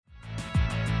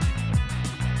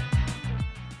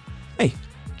Hey,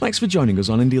 thanks for joining us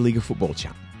on India League of Football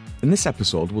Chat. In this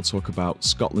episode, we'll talk about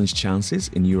Scotland's chances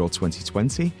in Euro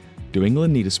 2020, do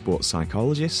England need a sports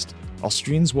psychologist,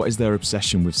 Austrians, what is their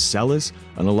obsession with sellers,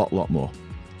 and a lot more.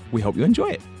 We hope you enjoy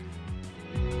it.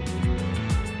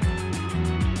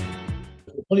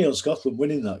 Money on Scotland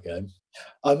winning that game.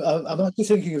 I'm actually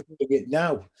thinking of doing it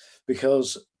now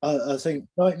because I think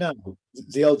right now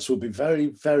the odds will be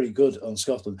very, very good on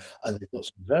Scotland, and they've got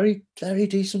some very, very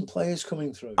decent players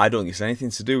coming through. I don't think it's anything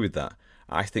to do with that.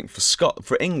 I think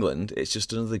for England, it's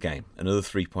just another game, another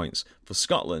 3 points. For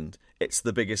Scotland, it's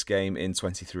the biggest game in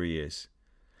 23 years.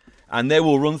 And they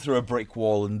will run through a brick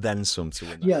wall and then some to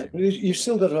win that game. But you've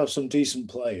still got to have some decent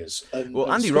players.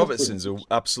 Andy Robertson's an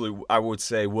absolute, I would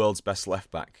say, world's best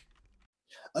left back.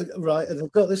 Right, and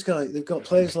they've got this guy. They've got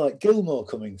players like Gilmore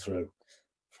coming through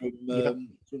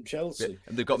from Chelsea. Yeah.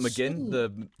 And they've got McGinn,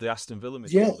 the Aston Villa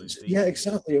midfielder. Yeah,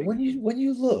 exactly. And when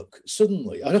you look,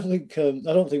 suddenly, I don't think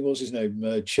what's his name,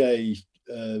 what's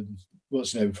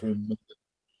his name from.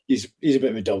 He's a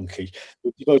bit of a donkey.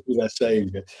 He's supposed to be their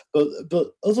saviour.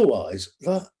 But otherwise,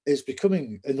 that is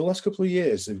becoming, in the last couple of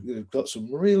years, they've got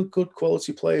some real good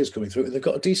quality players coming through, and they've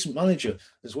got a decent manager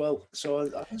as well.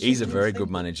 So he's a very good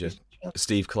manager,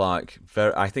 Steve Clarke.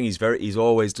 I think he's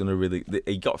always done a really.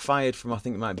 He got fired from, I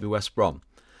think it might be West Brom,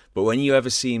 but when you ever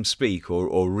see him speak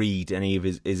or read any of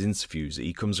his interviews,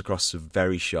 he comes across as a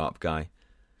very sharp guy.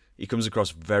 He comes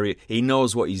across he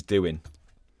knows what he's doing.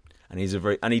 And he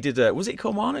did was it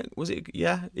Kilmarnock? Was it?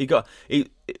 Yeah, he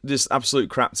this absolute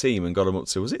crap team and got him up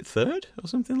to, was it third or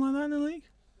something like that in the league?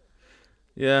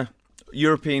 Yeah,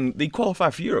 European. They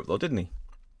qualified for Europe though, didn't he?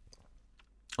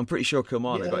 I'm pretty sure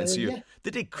Kilmarnock got into Europe.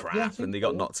 They did crap and they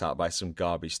got knocked out by some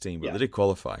garbage team, but they did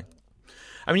qualify.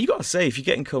 I mean, you got to say, if you're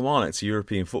getting Kilmarnock to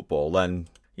European football, then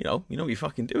you know what you're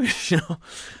fucking doing.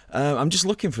 I'm just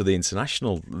looking for the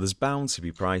international. There's bound to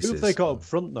be prices. Who have they got up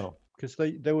front though? Because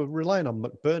they were relying on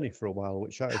McBurney for a while,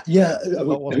 which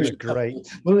wasn't great.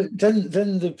 Well,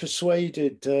 then they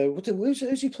persuaded.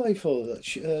 Who's he play for?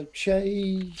 Che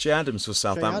Adams for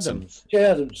Southampton. Che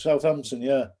Adams, Southampton.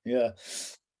 Yeah.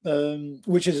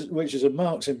 Which is a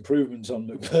marked improvement on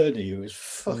McBurney, who is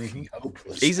fucking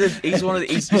hopeless. He's one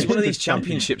of these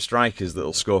championship strikers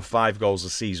that'll score 5 goals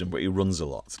a season, but he runs a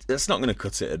lot. That's not going to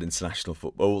cut it at international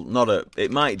football.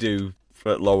 It might do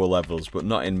at lower levels, but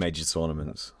not in major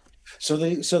tournaments. So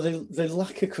they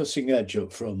lack a cutting edge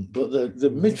up front, but the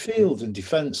midfield and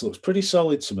defence looks pretty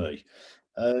solid to me.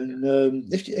 And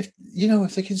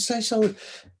if they can stay solid,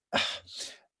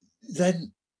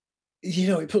 then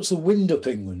it puts the wind up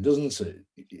England, doesn't it?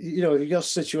 If you got a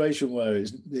situation where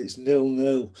it's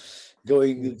 0-0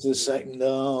 going into the second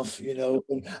half,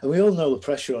 and we all know the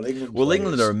pressure on England. Well,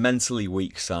 England are a mentally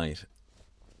weak side,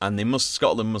 and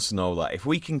Scotland must know that if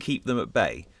we can keep them at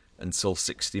bay until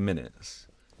 60 minutes.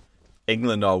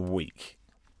 England are weak.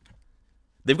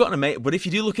 They've got but if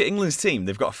you do look at England's team,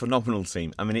 they've got a phenomenal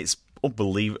team. I mean, it's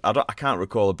unbelievable. I can't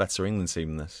recall a better England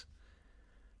team than this.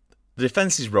 The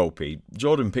defence is ropey.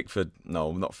 Jordan Pickford,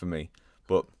 no, not for me.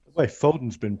 But the way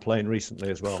Foden's been playing recently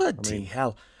as well. Bloody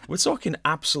hell. We're talking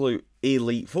absolute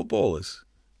elite footballers.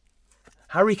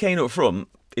 Harry Kane up front,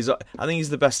 I think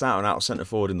he's the best out-and-out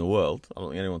centre-forward in the world. I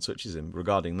don't think anyone touches him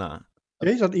regarding that.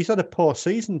 Yeah, he's had a poor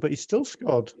season, but he's still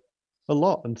scored a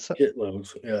lot.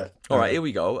 Yeah. All right, here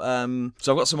we go.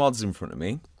 So I've got some odds in front of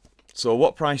me. So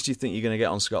what price do you think you're going to get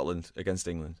on Scotland against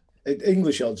England?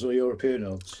 English odds or European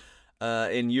odds?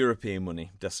 In European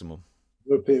money, decimal.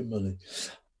 European money.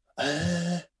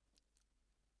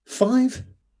 5?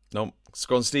 No.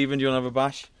 Go on, Stephen, do you want to have a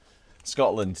bash?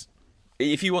 Scotland.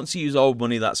 If you want to use old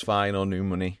money, that's fine, or new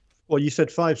money. Well, you said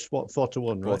 5's what,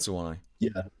 4-1, right? 4-1,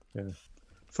 Yeah.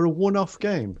 For a one-off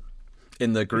game?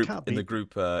 In the group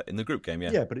game,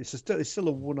 yeah. Yeah, but it's still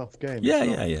a one-off game.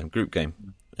 Yeah. Group game,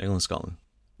 England, Scotland.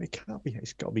 It can't be.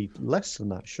 It's got to be less than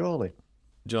that, surely.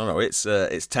 Do you know? It's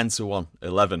 10-1,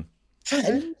 11.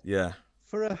 10? Yeah.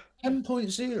 For a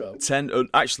 10.0. 10.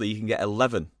 Actually, you can get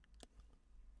 11.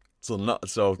 So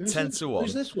 10-1.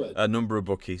 Who's this with? A number of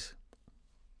bookies.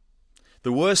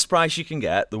 The worst price you can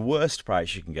get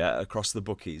across the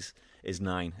bookies is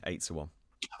 8-1.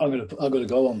 I'm gonna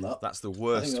go on that. That's the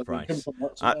worst price.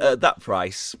 At that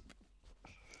price,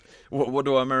 what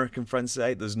do our American friends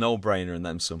say? There's no brainer in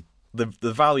them some. The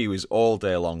value is all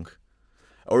day long.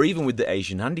 Or even with the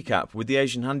Asian handicap. With the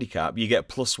Asian handicap, you get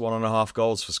plus 1.5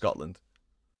 goals for Scotland.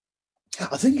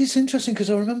 I think it's interesting because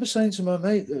I remember saying to my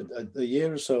mate a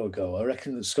year or so ago, I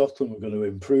reckon that Scotland were going to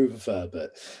improve a fair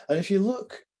bit. And if you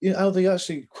look, how they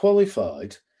actually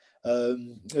qualified,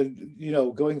 going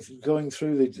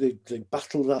through, they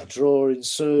battled that draw in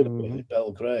Serbia in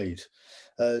Belgrade.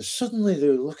 suddenly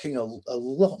they're looking a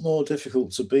lot more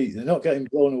difficult to beat. They're not getting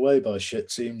blown away by shit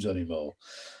teams anymore.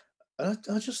 And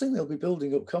I just think they'll be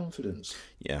building up confidence.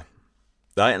 Yeah.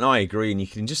 I agree, and you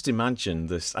can just imagine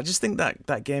this. I just think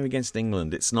that game against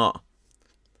England, it's not...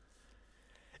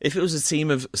 If it was a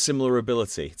team of similar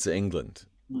ability to England,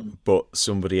 but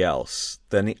somebody else,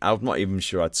 then I'm not even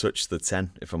sure I'd touch the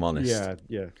 10, if I'm honest.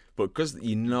 Yeah. But because they're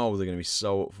going to be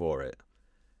so up for it,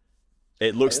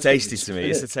 it looks tasty to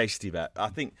me. It's a tasty bet. I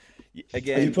think,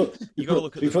 again, you got to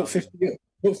look at put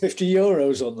 50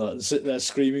 euros on that and sit there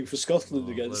screaming for Scotland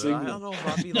against England. I don't know,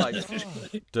 I'd be like,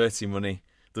 dirty money.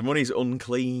 The money's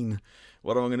unclean.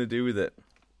 What am I going to do with it?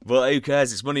 But who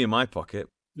cares? It's money in my pocket.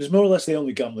 It's more or less the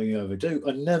only gambling I ever do.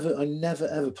 I never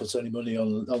ever put any money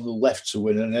on the left to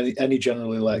win in any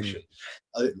general election.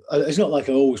 It's not like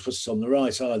I always put it on the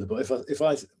right either. But if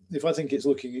I think it's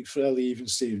looking fairly even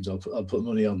Stevens, I'll put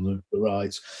money on the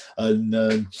right.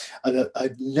 And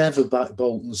I'd never back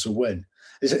Bolton to win.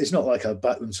 It's not like I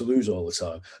back them to lose all the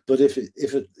time. But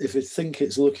if I think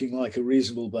it's looking like a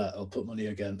reasonable bet, I'll put money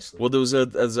against them.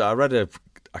 Well, I read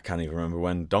I can't even remember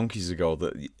when, donkeys ago,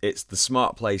 that it's the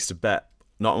smart place to bet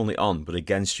not only on but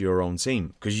against your own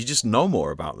team, because you just know more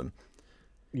about them.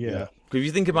 Yeah. Because if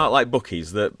you think about like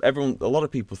bookies, that a lot of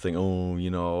people think,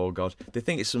 oh God, they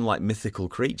think it's some like mythical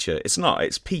creature. It's not.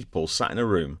 It's people sat in a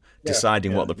room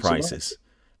deciding what the price is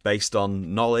based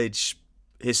on knowledge,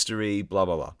 history, blah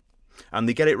blah blah, and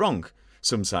they get it wrong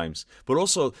sometimes. But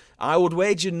also, I would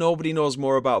wager nobody knows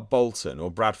more about Bolton or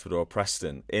Bradford or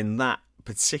Preston in that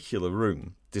particular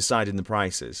room deciding the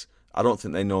prices. I don't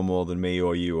think they know more than me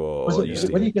or you or you,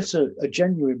 Steve. When you get a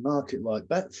genuine market like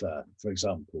Betfair, for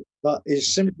example, that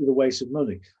is simply the waste of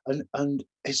money. And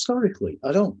historically,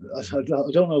 I don't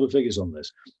know the figures on this,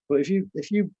 but if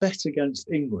you bet against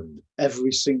England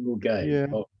every single game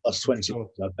of the last 20 years,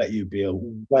 I bet you'd be a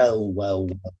well.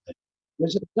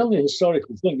 It's only a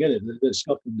historical thing, isn't it? That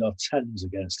Scotland are 10s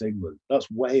against England. That's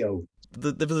way over.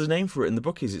 There's a name for it in the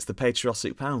bookies. It's the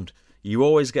patriotic pound. You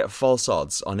always get false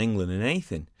odds on England in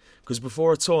anything. Because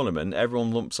before a tournament,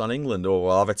 everyone lumps on England, or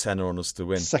we'll have a tenner on us to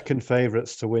win. Second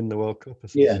favourites to win the World Cup.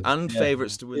 And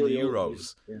favourites to win the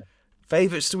Euros. Yeah.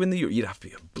 Favourites to win the Euros. You'd have to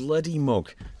be a bloody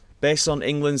mug. Based on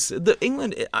England,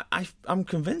 I'm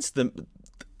convinced that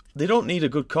they don't need a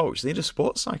good coach. They need a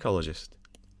sports psychologist.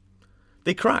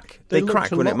 They crack. They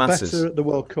crack when it matters. Better at the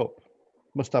World Cup,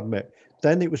 must admit.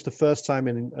 Then it was the first time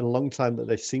in a long time that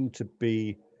they seemed to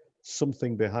be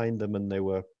something behind them and they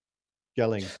were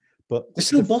gelling. But they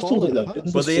still bottled it though.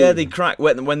 But they crack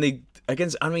when they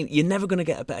against. I mean, you're never going to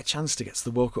get a better chance to get to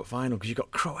the World Cup final because you've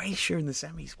got Croatia in the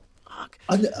semis. Fuck.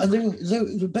 And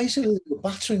they basically were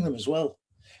battering them as well.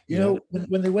 You know,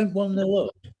 when they went 1-0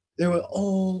 up, they were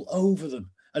all over them.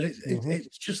 And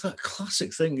it's just that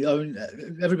classic thing. I mean,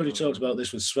 everybody talks about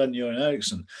this with Sven-Göran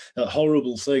Eriksson, that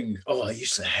horrible thing. Oh, I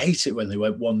used to hate it when they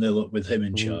went 1-0 up with him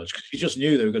in charge, because you just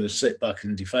knew they were going to sit back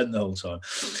and defend the whole time.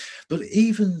 But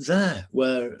even there,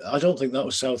 where I don't think that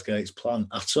was Southgate's plan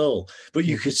at all, but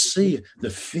you could see the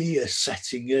fear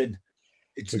setting in.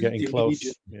 It's getting close.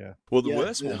 Yeah. Well, the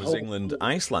worst one was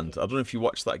England-Iceland. I don't know if you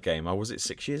watched that game. Was it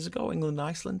 6 years ago,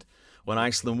 England-Iceland? When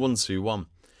Iceland won 2-1.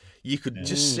 You could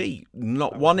just see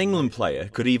not one England player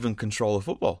could even control a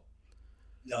football.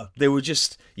 No. They were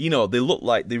just, they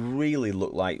really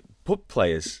looked like pub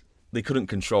players. They couldn't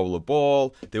control the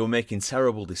ball. They were making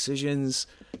terrible decisions.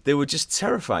 They were just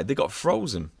terrified. They got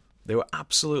frozen. They were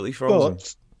absolutely frozen.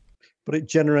 But it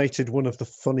generated one of the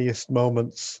funniest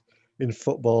moments in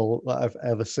football that I've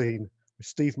ever seen.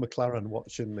 Steve McLaren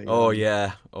watching the... Oh,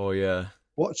 yeah.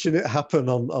 Watching it happen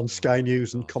on Sky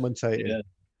News and commentating.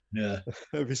 Yeah.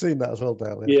 Have you seen that as well,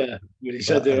 Dale? Yeah. When he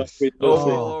said they're all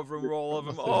over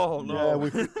them. Oh, no. Yeah,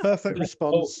 with perfect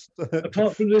response.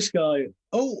 Apart from this guy.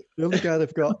 The only guy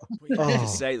they've got.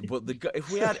 But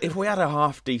if we had a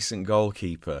half decent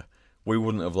goalkeeper, we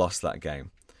wouldn't have lost that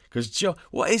game. Because Joe,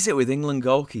 what is it with England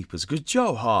goalkeepers? Because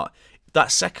Joe Hart,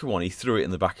 that second one, he threw it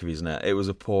in the back of his net. It was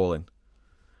appalling.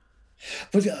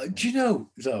 But do you know,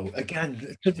 though,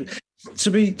 again,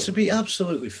 to be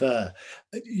absolutely fair,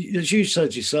 as you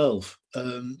said yourself,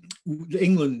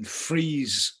 England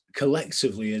freeze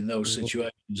collectively in those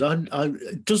situations.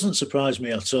 It doesn't surprise me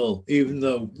at all, even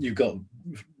though you've got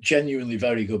genuinely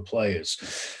very good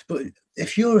players. But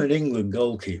if you're an England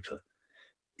goalkeeper,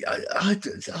 I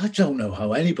don't know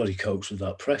how anybody copes with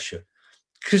that pressure,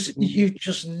 because you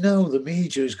just know the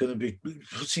media is going to be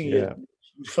putting you,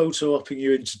 photo-opping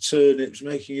you into turnips,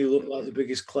 making you look like the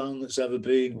biggest clown that's ever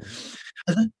been.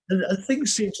 And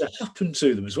things seem to happen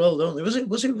to them as well, don't they?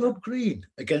 Was it Rob Green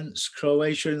against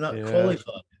Croatia in that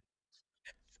qualifier?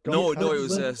 No, it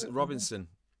was Robinson.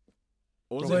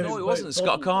 Was Where- it? No, it where wasn't. it Scott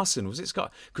bobbled. Carson. Was it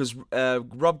Scott? Because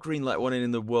Rob Green let one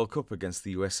in the World Cup against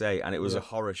the USA, and it was a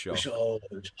horror show. It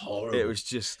was horrible. It was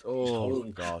just, oh,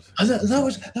 horrible. God. And that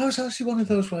was actually one of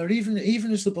those where even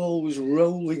as the ball was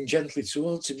rolling gently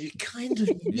towards him, you kind of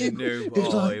You knew, It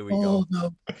was here we go.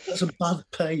 no, that's a bad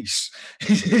pace.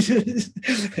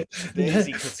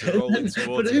 Daisy cuts it rolling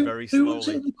towards But him very who was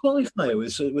slowly. in the qualifier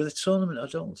with a tournament? I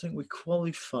don't think we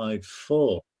qualified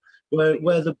for. Where it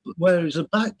was a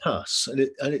back pass and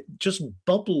it just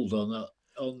bobbled on that.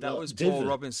 That was divot. Paul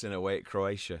Robinson away at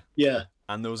Croatia. Yeah.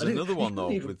 And there was I think another you one, can't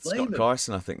though, even with blame Scott him.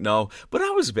 Carson, I think. No, but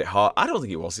that was a bit hard. I don't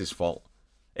think it was his fault.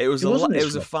 It was wasn't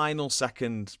his a fault. final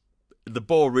second. The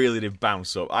ball really did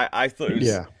bounce up. I thought it was...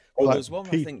 Yeah. Well, Like there was one, I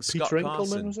think, Peter Scott Enkelman,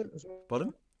 Carson. was it? as well?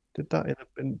 Pardon? Did that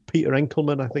in Peter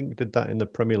Enkelman, I think, did that in the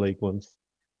Premier League once.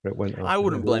 Where it went off. I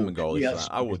wouldn't blame a goalie He for had that.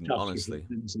 some I wouldn't, catastrophe, honestly.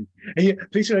 didn't he?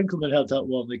 Peter Enkelman had that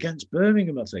one against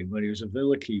Birmingham, I think, when he was a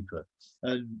Villa keeper,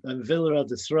 and Villa had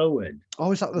the throw in.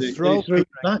 Oh, is that the They throw? threw it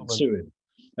Peter back Enkelman? to him,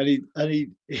 and he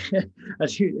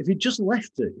if he just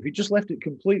left it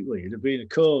completely, it'd have been a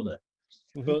corner.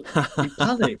 But he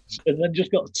panicked and then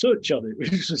just got a touch on it,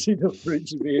 which was enough for it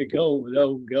to be a goal, an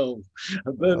own goal.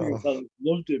 And Birmingham fans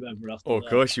loved him ever after Oh, that. of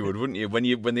course you would, wouldn't you?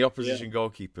 When the opposition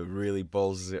goalkeeper really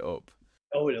balls it up.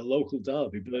 Oh, in a local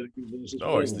derby, Birmingham versus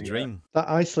Oh, it's the Birmingham. dream. That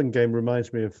Iceland game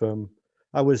reminds me of.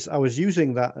 I was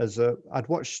using that as I'd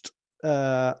watched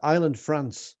Ireland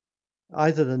France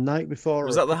either the night before.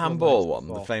 Was or a that the couple of handball nights one?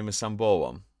 The before. famous handball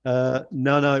one?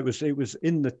 No, it was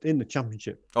in the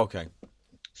championship. Okay.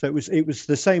 So it was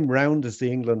the same round as the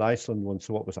England Iceland one.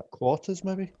 So what was that? Quarters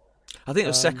maybe? I think it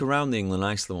was second round. The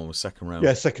England-Iceland one was second round.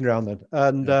 Yeah, second round then.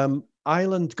 And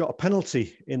Ireland got a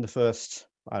penalty in the first,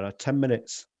 10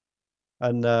 minutes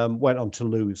and went on to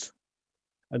lose.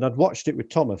 And I'd watched it with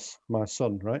Thomas, my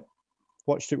son, right?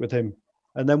 Watched it with him.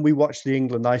 And then we watched the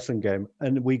England-Iceland game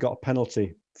and we got a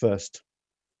penalty first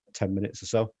 10 minutes or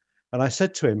so. And I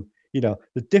said to him,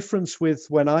 the difference with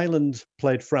when Ireland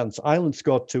played France, Ireland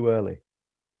scored too early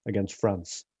against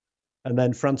France. And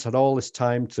then France had all this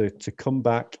time to come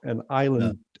back, and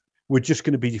Ireland were just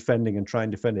going to be defending and try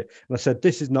and defend it. And I said,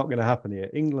 this is not going to happen here.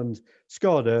 England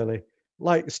scored early,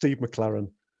 like Steve McLaren,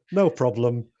 no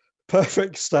problem,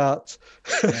 perfect start.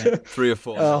 3 or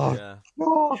 4. Oh. Yeah.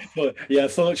 But yeah,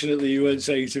 fortunately, you weren't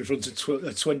saying it in front of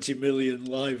a 20 million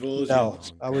live audience. No,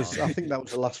 I think that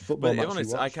was the last football But to match be honest,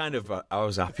 we I watched. I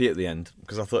was happy at the end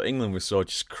because I thought England was so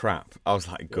just crap. I was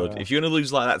like, good. If you're going to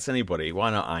lose like that to anybody,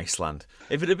 why not Iceland?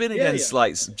 If it had been against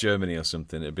like Germany or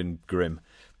something, it'd have been grim.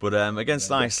 But against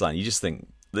Iceland, you just think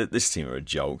this team are a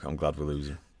joke. I'm glad we're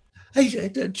losing. Hey,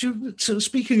 so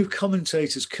speaking of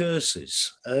commentators'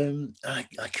 curses, I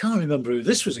can't remember who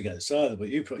this was against either, but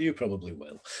you probably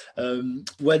will.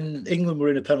 When England were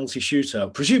in a penalty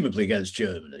shootout, presumably against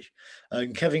Germany,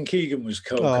 and Kevin Keegan was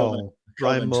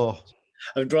Brian Moore.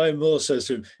 And Brian Moore says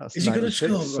to him, That's is he going to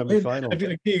 96 score? semi-final.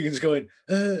 And Keegan's going,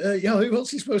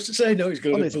 what's he supposed to say? No, he's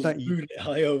going to balloon it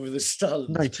high over the stand.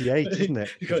 98, isn't it?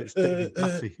 He's going, It's David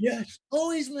Patty. yes,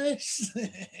 always miss.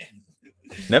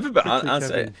 Never, but Quickly, I'd say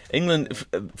Kevin. England,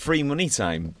 free money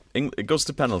time. It goes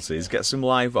to penalties, get some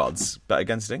live odds, bet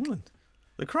against England.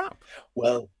 The crap.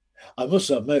 Well, I must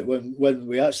admit, when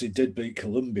we actually did beat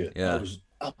Colombia, Yeah. I was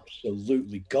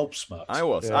absolutely gobsmacked. I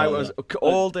was Yeah.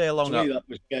 all day To long. me, that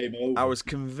was game over. I was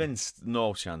convinced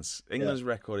no chance. England's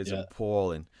record is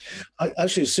appalling.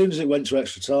 Actually, as soon as it went to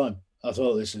extra time, I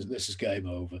thought this is game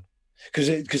over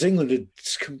because England had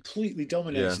completely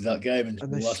dominated that game in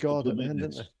And the they last scored couple at of the end,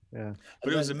 minutes. didn't they? Yeah.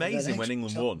 But it was amazing when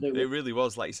England won. they It really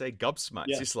was, like you say, gobsmacked.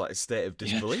 Yeah. Just like a state of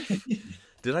disbelief.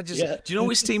 Did I just? Yeah. Do you know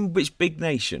which big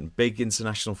nation, big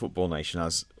international football nation,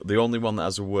 has the only one that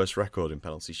has a worse record in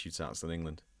penalty shootouts than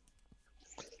England?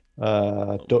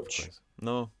 Dutch.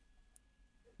 No,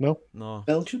 No?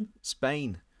 Belgium?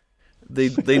 Spain.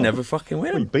 They never fucking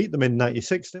We win. beat them in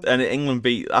 96, didn't we? And England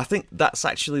beat. I think that's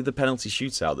actually the penalty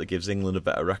shootout that gives England a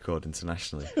better record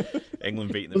internationally.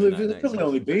 England beat them. Well, in they've probably 1996.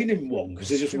 only been in one because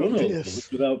they just won all of them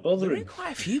without There bothering. are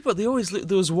quite a few, but there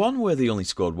was one where they only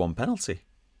scored one penalty.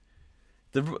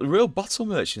 The real bottle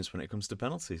merchants when it comes to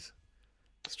penalties.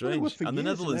 Well, they were Strange. for And the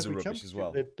years in Netherlands are every rubbish as well.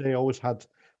 championship. They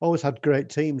always had great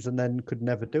teams and then could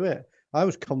never do it. I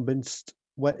was convinced,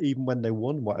 even when they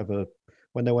won whatever,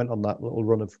 when they went on that little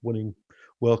run of winning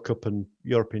World Cup and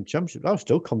European Championship, I was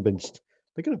still convinced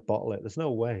they're going to bottle it. There's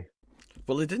no way.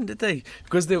 Well, they didn't, did they?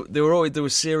 Because they were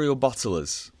serial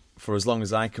bottlers for as long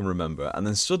as I can remember, and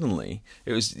then suddenly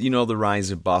it was the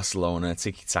rise of Barcelona,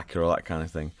 tiki taka, all that kind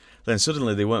of thing. Then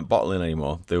suddenly they weren't bottling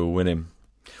anymore; they were winning.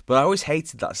 But I always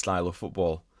hated that style of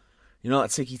football.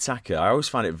 That tiki taka. I always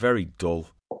found it very dull.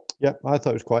 Yeah, I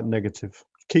thought it was quite negative.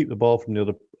 keep the ball from the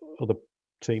other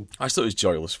team. I thought it was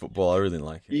joyless football. I really didn't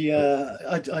like it. Yeah,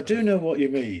 I do know what you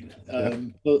mean.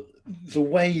 But the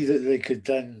way that they could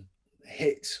then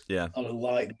hit on a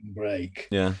lightning break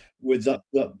with that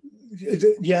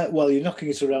well, you're knocking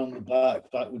it around the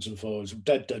backwards and forwards,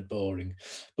 dead boring.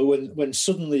 But when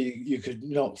suddenly you could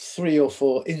knock 3 or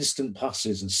 4 instant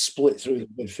passes and split through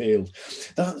the midfield,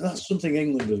 that's something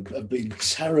England have been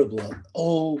terrible at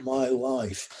all my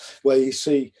life, where you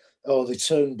see, they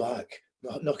turn back,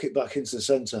 knock it back into the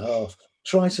centre half,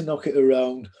 try to knock it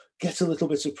around, get a little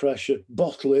bit of pressure,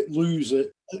 bottle it, lose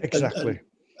it. Exactly.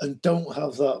 And don't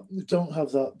have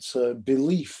that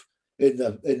belief in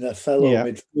their fellow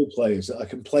midfield players that I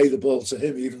can play the ball to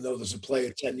him even though there's a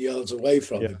player 10 yards away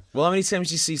from him. Well, how many times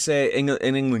do you see, say, in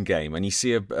an England game, and you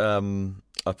see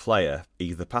a player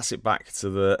either pass it back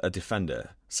to a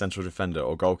defender, central defender,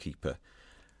 or goalkeeper?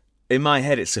 In my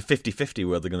head, it's a 50-50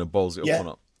 where they're going to balls it up or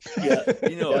not. Yeah,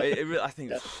 I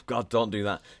think, God, don't do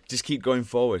that. Just keep going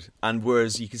forward. And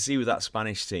whereas you can see with that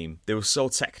Spanish team, they were so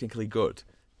technically good.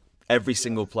 Every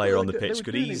single player on the pitch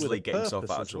could easily get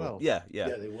himself out of trouble. Yeah.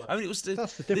 I mean, it was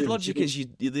the logic is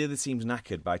the other team's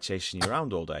knackered by chasing you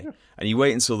around all day, and you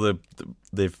wait until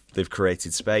they've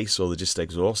created space or they're just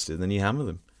exhausted, and then you hammer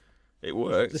them. It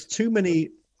works. There's too many.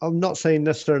 I'm not saying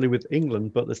necessarily with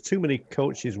England, but there's too many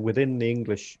coaches within the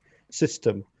English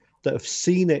system that have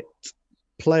seen it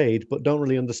played but don't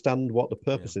really understand what the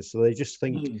purpose is. So they just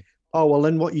think, oh, well,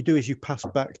 then what you do is you pass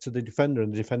back to the defender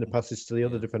and the defender passes to the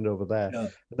other defender over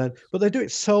there. And but they do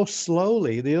it so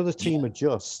slowly, the other team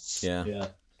adjusts. Yeah.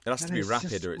 It has to be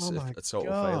rapid or it's a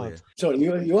total failure. Sorry,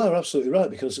 you are absolutely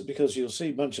right because you'll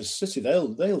see Manchester City,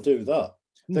 they'll do that.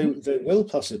 They will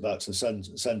pass it back to the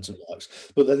centre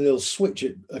backs, but then they'll switch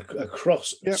it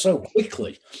across so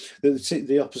quickly that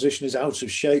the opposition is out of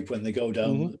shape when they go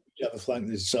down whichever flank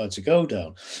they decide to go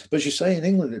down. But as you say, in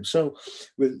England,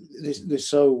 they're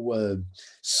so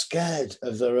scared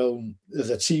of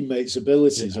their teammates'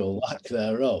 abilities or lack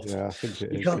thereof. Yeah, I think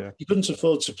it is. You couldn't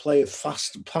afford to play a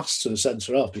fast pass to the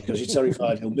centre half because you're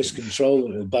terrified he'll miscontrol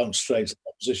and it'll bounce straight to the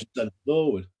opposition centre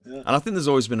forward. Yeah. And I think there's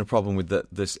always been a problem with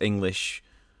this English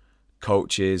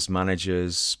coaches,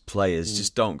 managers, players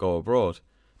just don't go abroad.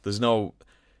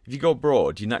 If you go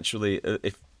abroad, you naturally,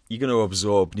 if you're going to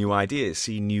absorb new ideas,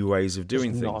 see new ways of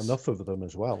doing things. Not enough of them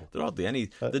as well. There are hardly any.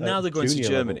 Now they're going to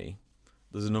Germany. Level.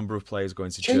 There's a number of players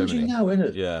going to Germany. Changing now, isn't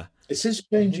it? Yeah. It is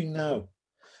changing now.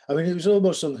 I mean, it was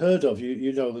almost unheard of.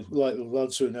 You know, like the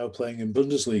lads who are now playing in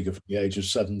Bundesliga from the age of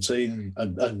 17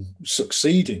 and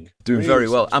succeeding. Doing very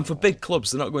well. And for big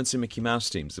clubs, they're not going to Mickey Mouse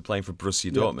teams. They're playing for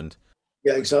Borussia Dortmund.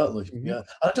 Yeah, exactly. Yeah,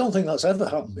 I don't think that's ever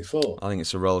happened before. I think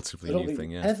it's a relatively new thing.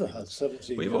 Yeah, ever had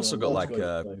 17. But you've also got like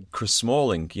Chris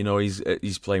Smalling. You know,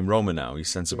 he's playing Roma now. He's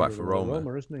centre back for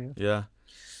Roma, isn't he? Yeah,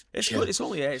 it's good. It's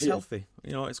only it's healthy.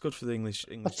 You know, it's good for the English.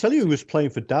 I tell you, who was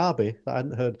playing for Derby that I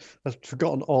hadn't heard. I've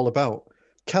forgotten all about.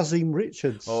 Kazim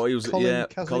Richards. Oh, he was Colin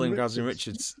Kazim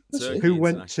Richards, who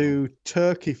went to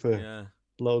Turkey for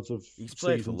loads of he's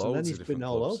played for loads and then he's been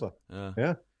all over.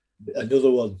 Yeah. Another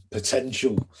one,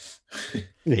 potential.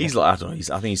 He's like, I don't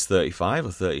know, I think he's 35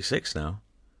 or 36 now.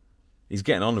 He's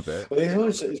getting on a bit. Well,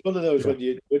 it's one of those when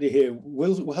you hear,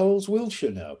 how old's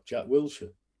Wilshere now? Jack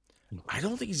Wilshere? I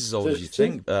don't think he's as old as you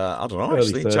think. I don't know,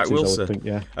 actually. 30s, Jack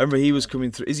Wilshere. I remember he was coming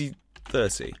through. Is he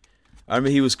 30? I remember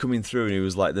he was coming through and he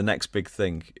was like the next big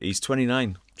thing. He's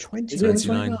 29.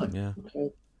 29? Yeah.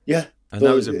 Yeah. And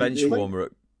now he's a bench warmer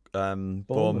at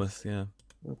Bournemouth. Yeah.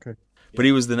 Okay. But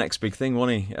he was the next big thing,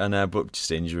 wasn't he? And but just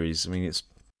injuries. I mean, it's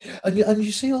and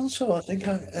you see also. I think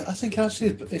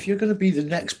actually, if you're going to be the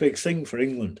next big thing for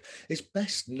England, it's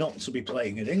best not to be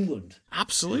playing in England.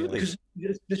 Absolutely, because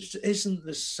this isn't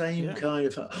the same kind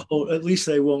of, or at least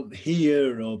they won't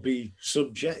hear or be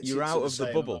subjected. You're out of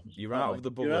the bubble. You're out of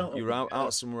the bubble. You're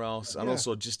out somewhere else, and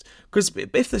also just because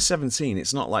if they're 17,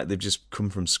 it's not like they've just come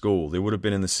from school. They would have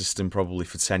been in the system probably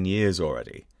for 10 years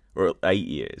already, or 8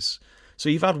 years. So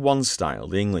you've had one style,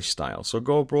 the English style. So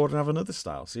go abroad and have another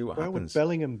style. See what happens. Where would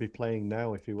Bellingham be playing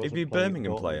now if he wasn't? He'd be a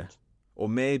Birmingham player, or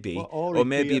maybe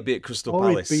a bit at Crystal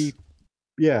Palace.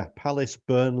 Palace,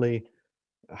 Burnley.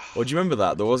 Or do you remember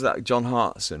that? There was that John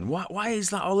Hartson. Why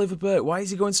is that Oliver Burke? Why is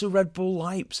he going to Red Bull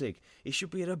Leipzig? He should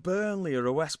be at a Burnley or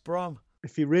a West Brom.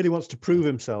 If he really wants to prove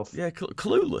himself. Yeah,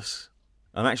 clueless.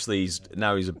 And actually, he's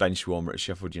a bench warmer at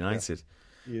Sheffield United.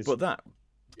 Yeah, but that.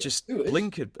 Just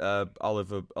blinkered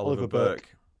Oliver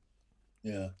Burke.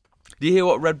 Yeah. Do you hear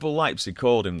what Red Bull Leipzig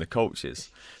called him, the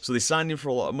coaches? So they signed him for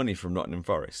a lot of money from Nottingham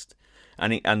Forest.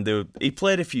 And he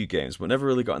played a few games, but never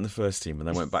really got in the first team and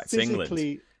then went back to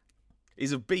England.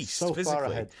 He's a beast,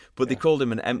 physically. But they called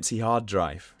him an empty hard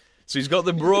drive. So he's got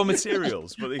the raw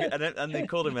materials, but and they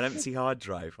called him an empty hard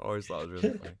drive. I always thought it was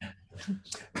really funny.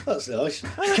 That's nice.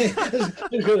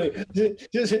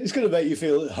 It's going to make you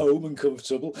feel at home and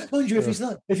comfortable. Mind you, if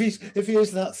he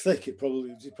is that thick, he's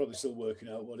probably still working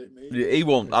out what it means. He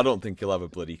won't. I don't think he'll have a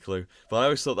bloody clue. But I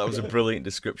always thought that was a brilliant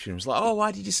description. It was like, oh,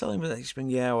 why did you sell him with X-Men?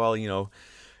 Yeah, well,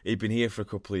 he'd been here for a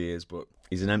couple of years, but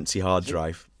he's an empty hard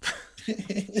drive.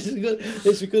 It's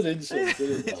a good insult,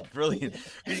 isn't it? It's brilliant.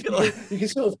 You can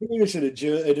sort of hear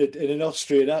it in an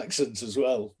Austrian accent as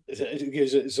well. It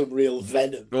gives it some real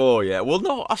venom. Oh, yeah. Well,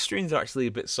 no, Austrians are actually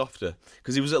a bit softer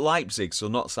because he was at Leipzig, so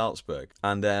not Salzburg.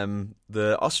 And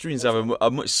the Austrians have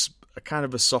a much kind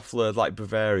of a softer, like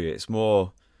Bavaria. It's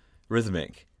more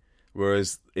rhythmic.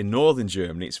 Whereas in northern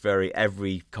Germany, it's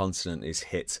every consonant is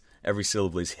hit. Every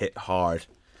syllable is hit hard.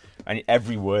 And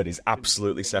every word is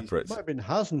absolutely separate. It might have been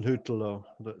Hasenhüttl, though.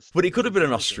 But it could have been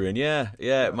an Austrian, yeah.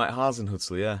 Yeah, it might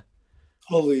Hasenhüttl, yeah.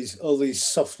 All these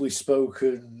softly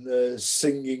spoken,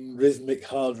 singing, rhythmic,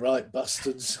 hard right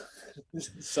bastards.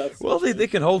 Well, they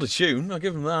can hold a tune. I'll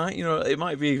give them that. It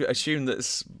might be a tune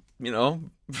that's, I'm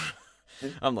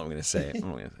not going to say it.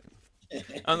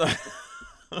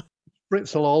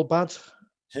 Fritzl Allbad.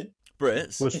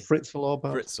 Brits? Was Fritzl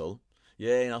Allbad? Fritzl.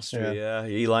 Yeah, in Austria, yeah.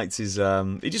 He liked his...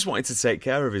 he just wanted to take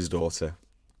care of his daughter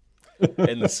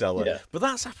in the cellar. Yeah. But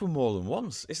that's happened more than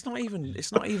once. It's not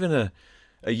even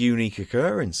a unique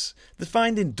occurrence. They're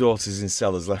finding daughters in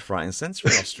cellars left, right and centre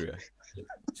in Austria.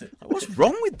 What's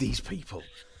wrong with these people?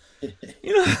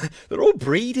 They're all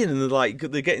breeding and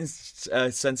they're getting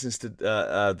sentenced to...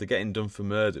 they're getting done for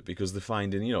murder because they're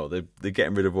finding, they're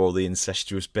getting rid of all the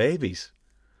incestuous babies.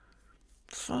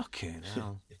 Fucking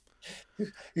hell.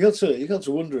 You got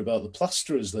to wonder about the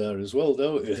plasterers there as well,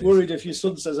 don't you? Worried if your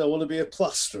son says, I want to be a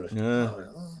plasterer. Yeah.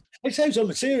 It saves on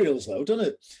materials, though, doesn't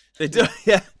it? They do,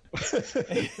 yeah.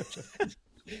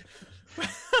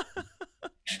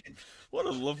 What a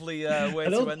lovely way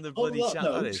to end the bloody chat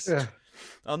that is. Yeah.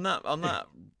 On that, I'm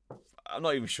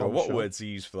not even sure what words to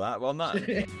use for that. But on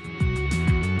that.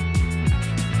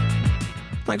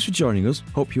 Thanks for joining us.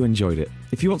 Hope you enjoyed it.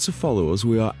 If you want to follow us,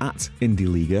 we are at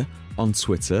Indie Liga on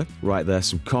Twitter. Write there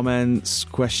some comments,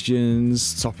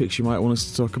 questions, topics you might want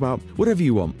us to talk about, whatever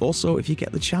you want. Also, if you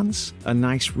get the chance, a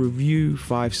nice review,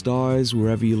 5 stars,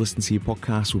 wherever you listen to your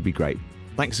podcast would be great.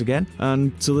 Thanks again,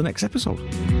 and till the next episode.